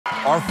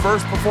Our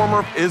first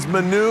performer is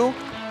Manu.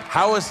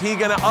 How is he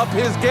gonna up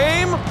his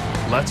game?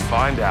 Let's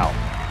find out.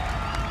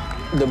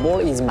 The bull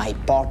is my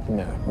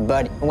partner,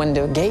 but when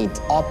the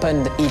gate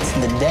opened, it's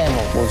the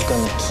devil who's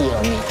gonna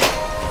kill me.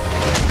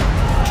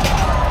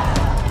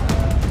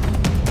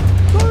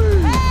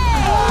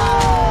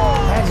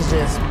 That's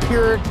just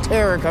pure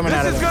terror coming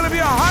out of it. This is gonna be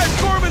a high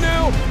score,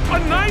 Manu, a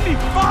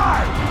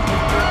 95!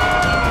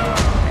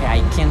 I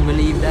can't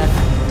believe that.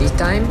 This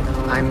time,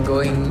 I'm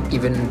going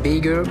even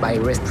bigger by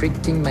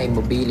restricting my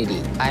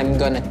mobility. I'm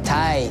gonna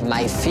tie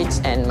my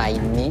feet and my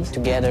knees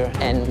together,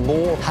 and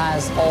bull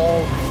has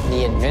all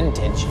the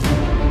advantage.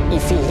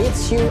 If he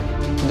hits you,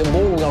 the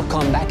bull will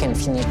come back and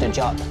finish the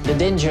job. The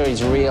danger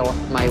is real.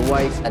 My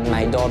wife and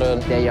my daughter,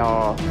 they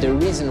are the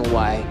reason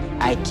why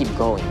I keep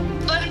going.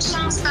 Bonne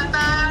chance,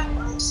 papa.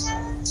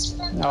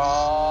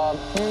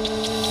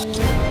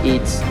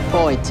 It's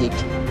poetic,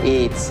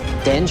 it's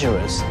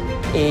dangerous.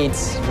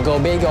 It's go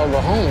big or go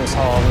home,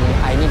 so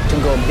I need to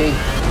go big.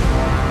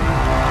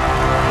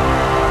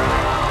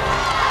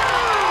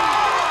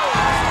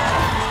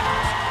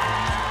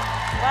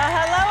 Well,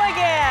 hello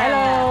again.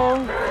 Hello.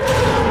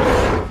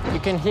 You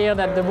can hear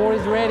that the ball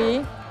is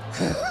ready.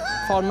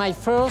 For my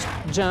first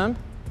jump,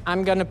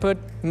 I'm gonna put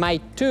my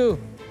 2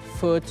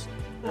 foot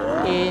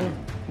in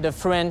the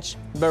French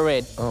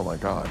barrette. Oh my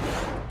God.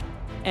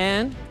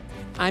 And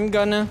I'm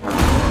gonna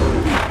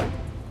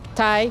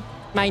tie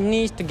my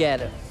knees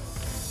together.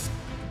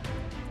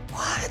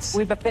 What?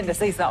 We've been to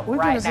see something We're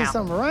right gonna now. see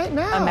something right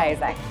now.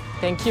 Amazing.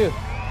 Thank you.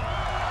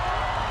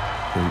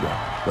 Here we go.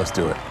 Let's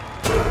do it.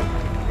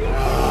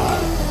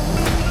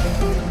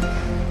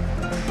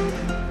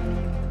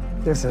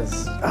 This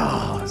is,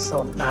 oh,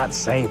 so not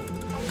safe.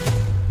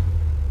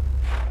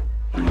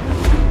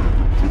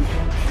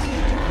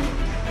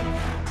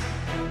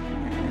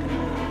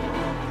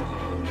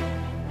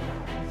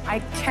 I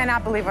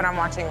cannot believe what I'm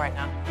watching right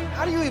now.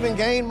 How do you even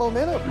gain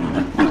momentum?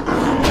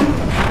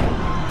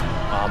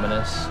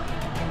 Ominous.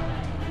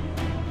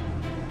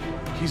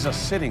 He's a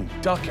sitting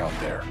duck out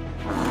there.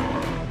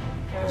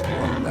 He's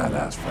one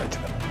badass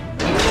Frenchman.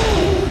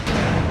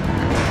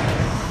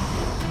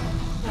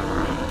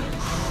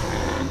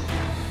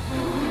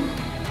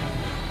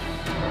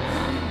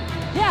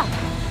 Yeah.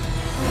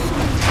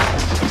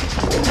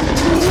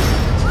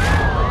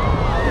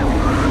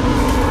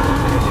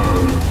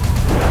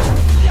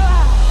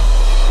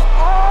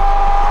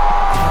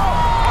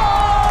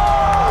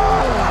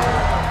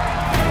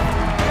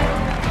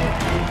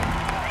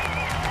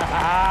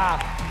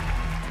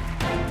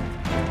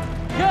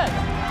 Good.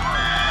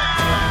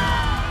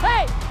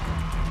 Hey.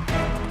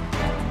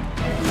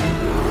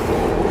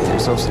 I'm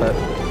so set.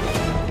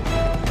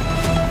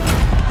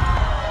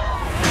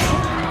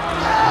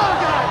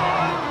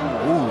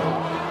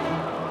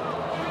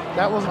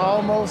 That was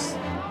almost.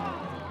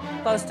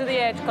 Close to the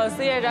edge, close to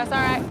the edge. That's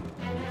all right.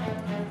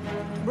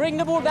 Bring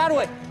the ball that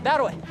way.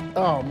 That way.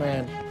 Oh,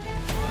 man.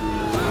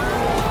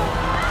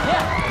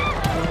 Yeah.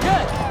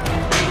 Good.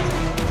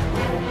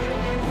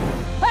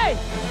 Hey.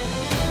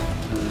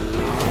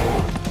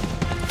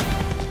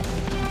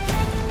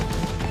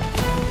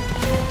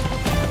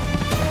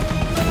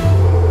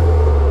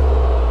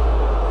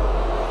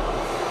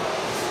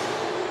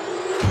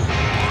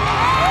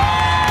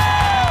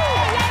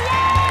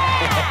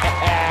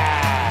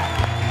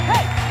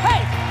 Hey,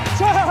 hey,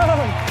 turn,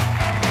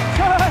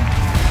 turn.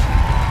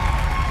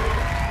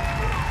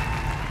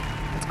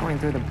 What's going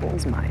through the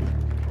bull's mind?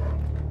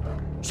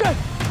 Shut.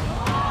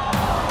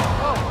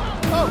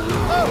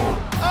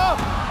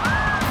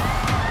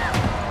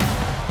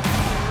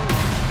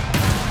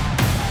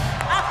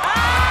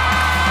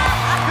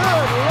 Good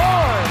Lord.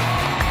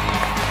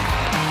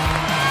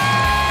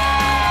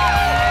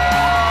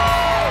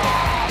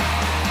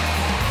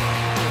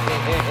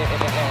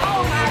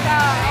 Oh my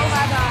God, oh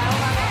my God, oh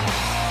my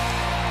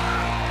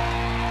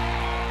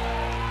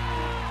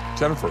God.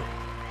 Jennifer.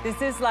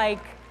 This is like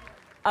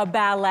a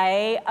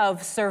ballet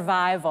of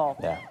survival.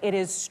 Yeah. It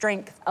is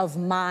strength of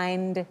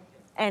mind,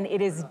 and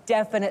it is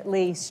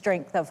definitely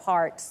strength of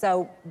heart.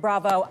 So,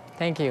 bravo.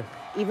 Thank you.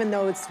 Even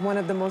though it's one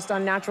of the most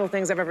unnatural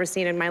things I've ever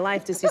seen in my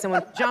life to see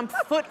someone jump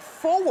foot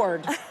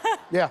forward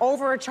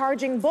over a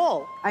charging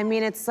bull. I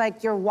mean, it's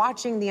like you're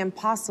watching the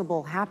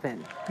impossible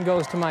happen.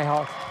 Goes to my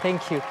heart.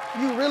 Thank you.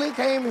 You really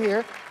came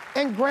here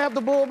and grabbed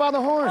the bull by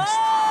the horns.